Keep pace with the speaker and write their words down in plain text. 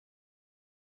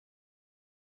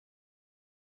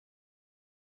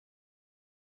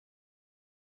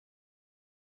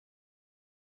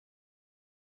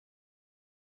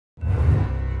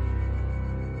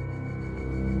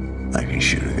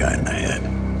shoot a guy in the head.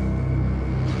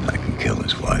 I can kill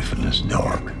his wife and his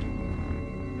dog.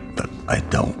 But I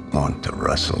don't want to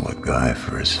wrestle a guy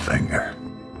for his finger.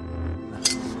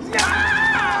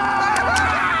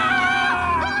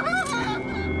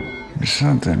 There's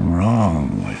something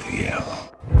wrong with you.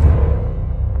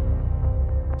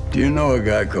 Do you know a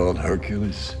guy called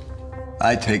Hercules?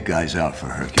 I take guys out for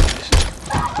Hercules.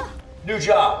 New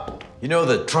job. You know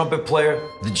the trumpet player,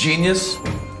 the genius?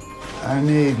 I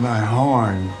need my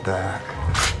horn back.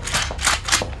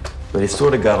 But he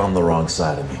sort of got on the wrong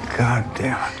side of me. God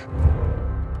damn it.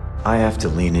 I have to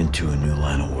lean into a new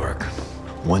line of work.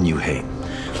 One you hate.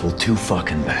 Well, too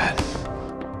fucking bad.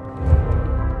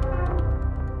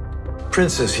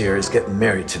 Princess here is getting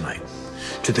married tonight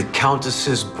to the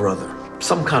Countess's brother.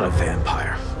 Some kind of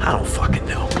vampire. I don't fucking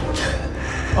know.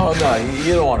 Oh, no,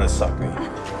 you don't want to suck me.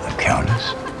 The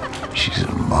Countess? She's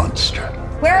a monster.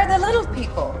 Where are the little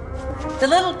people? The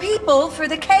little people for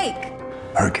the cake.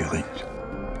 Hercules.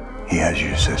 He has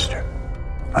your sister.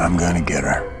 I'm gonna get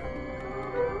her.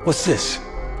 What's this?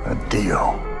 A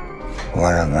deal.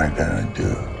 What am I gonna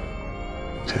do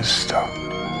to stop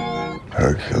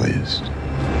Hercules?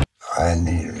 I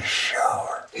need a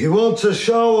shower. He wants a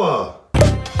shower.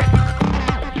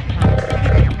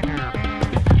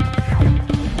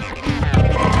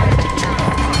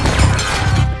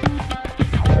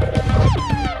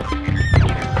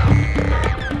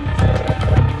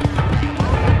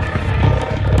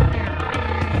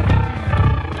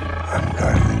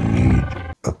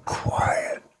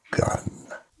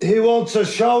 He wants a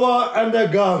shower and a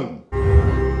gun.